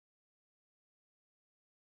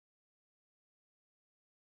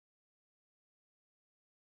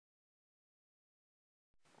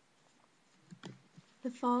The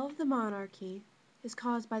fall of the monarchy is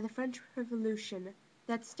caused by the French Revolution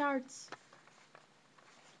that starts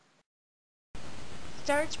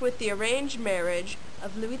with the arranged marriage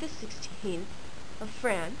of Louis XVI of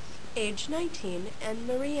France, aged 19, and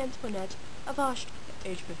Marie Antoinette of Austria,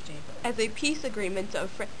 age 15, as a peace agreement of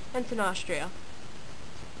France and Austria.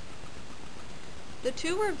 The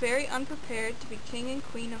two were very unprepared to be king and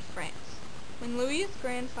queen of France when Louis's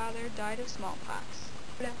grandfather died of smallpox.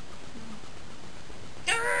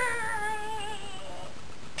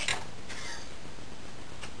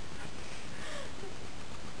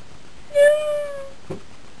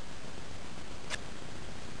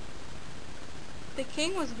 The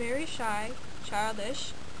king was very shy,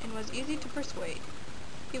 childish, and was easy to persuade.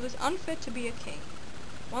 He was unfit to be a king.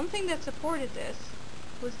 One thing that supported this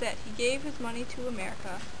was that he gave his money to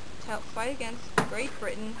America to help fight against Great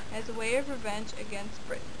Britain as a way of revenge against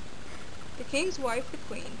Britain. The king's wife, the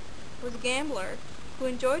queen, was a gambler who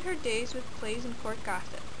enjoyed her days with plays and court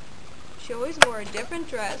gossip. She always wore a different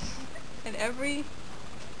dress at every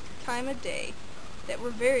time of day that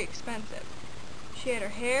were very expensive. She had her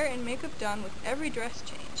hair and makeup done with every dress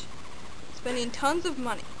change, spending tons of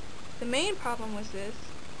money. The main problem was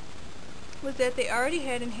that they already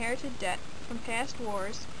had inherited debt from past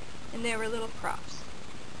wars, and there were little crops.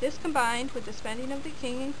 This, combined with the spending of the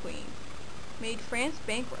king and queen, made France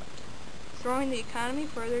bankrupt, throwing the economy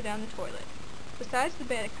further down the toilet. Besides the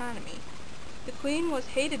bad economy, the queen was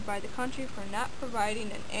hated by the country for not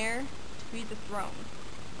providing an heir to be the throne,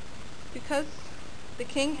 because the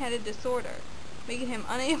king had a disorder, making him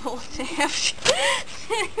unable to have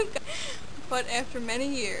But after many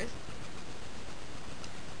years,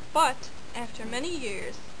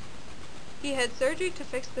 he had surgery to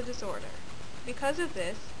fix the disorder. Because of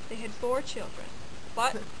this, they had 4 children,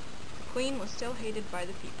 but the queen was still hated by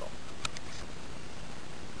the people.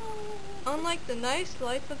 Unlike the nice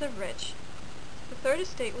life of the rich, the Third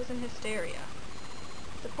Estate was in hysteria.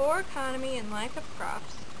 The poor economy and lack of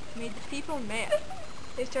crops made the people mad.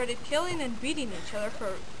 They started killing and beating each other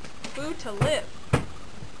for food to live.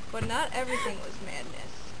 But not everything was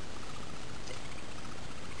madness.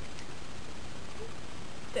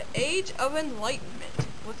 The Age of Enlightenment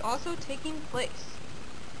was also taking place.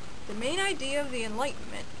 The main idea of the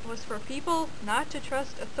Enlightenment was for people not to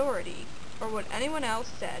trust authority or what anyone else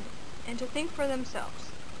said, and to think for themselves.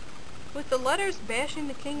 With the letters bashing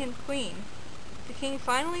the king and queen, the king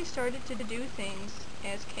finally started to do things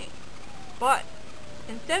as king. But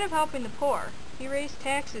instead of helping the poor, he raised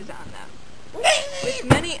taxes on them, with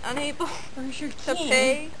many unable to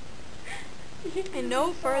pay and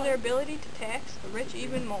no further ability to tax the rich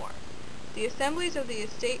even more. The assemblies of the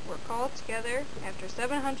estate were called together after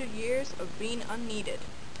 700 years of being unneeded.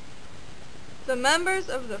 The members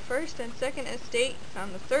of the First and Second Estate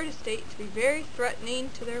found the Third Estate to be very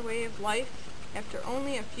threatening to their way of life after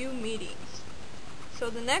only a few meetings.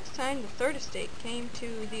 So the next time the Third Estate came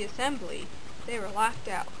to the assembly, they were locked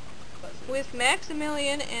out. With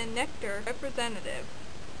Maximilian and Nectar representative,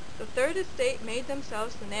 the Third Estate made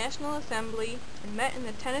themselves the National Assembly and met in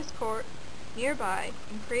the tennis court nearby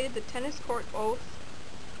and created the Tennis Court Oath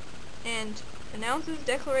and announces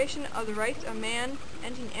Declaration of the Rights of Man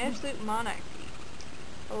ending absolute monarchy,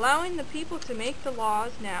 allowing the people to make the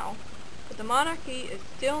laws now, but the monarchy is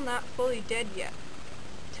still not fully dead yet,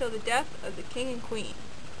 till the death of the king and queen.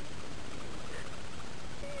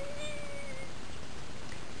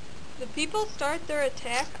 The people start their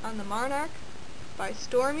attack on the monarch by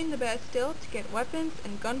storming the Bastille to get weapons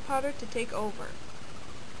and gunpowder to take over.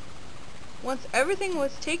 Once everything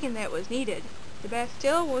was taken that was needed, the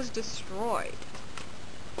Bastille was destroyed,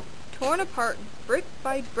 torn apart brick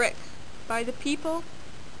by brick by the people,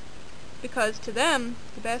 because to them,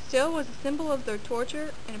 the Bastille was a symbol of their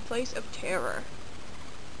torture and a place of terror.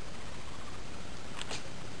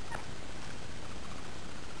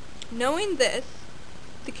 Knowing this,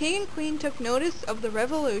 the king and queen took notice of the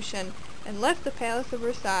revolution and left the palace of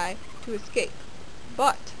Versailles to escape,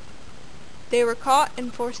 but they were caught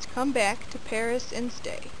and forced to come back to Paris and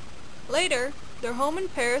stay. Later, their home in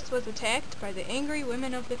Paris was attacked by the angry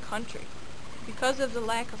women of the country because of the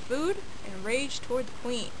lack of food and rage toward the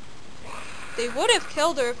queen. They would have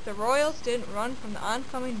killed her if the royals didn't run from the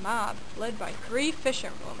oncoming mob led by 3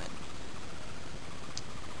 fisherwomen.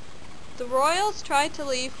 The royals tried to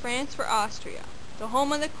leave France for Austria, the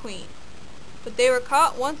home of the queen, but they were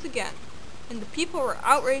caught once again, and the people were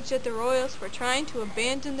outraged at the royals for trying to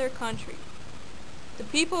abandon their country. The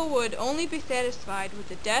people would only be satisfied with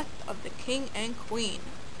the death of the king and queen.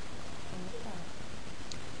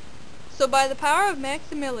 So by the power of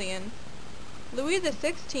Maximilian, Louis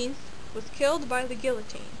XVI was killed by the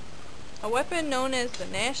guillotine. a weapon known as the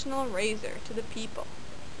national razor to the people,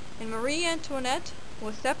 and Marie Antoinette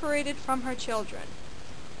was separated from her children.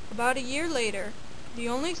 About a year later, the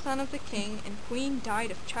only son of the king and queen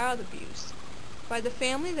died of child abuse by the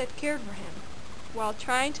family that cared for him, while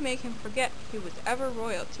trying to make him forget he was ever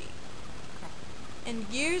royalty. And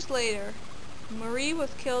years later, Marie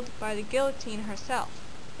was killed by the guillotine herself,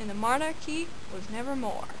 and the monarchy was never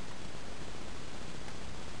more.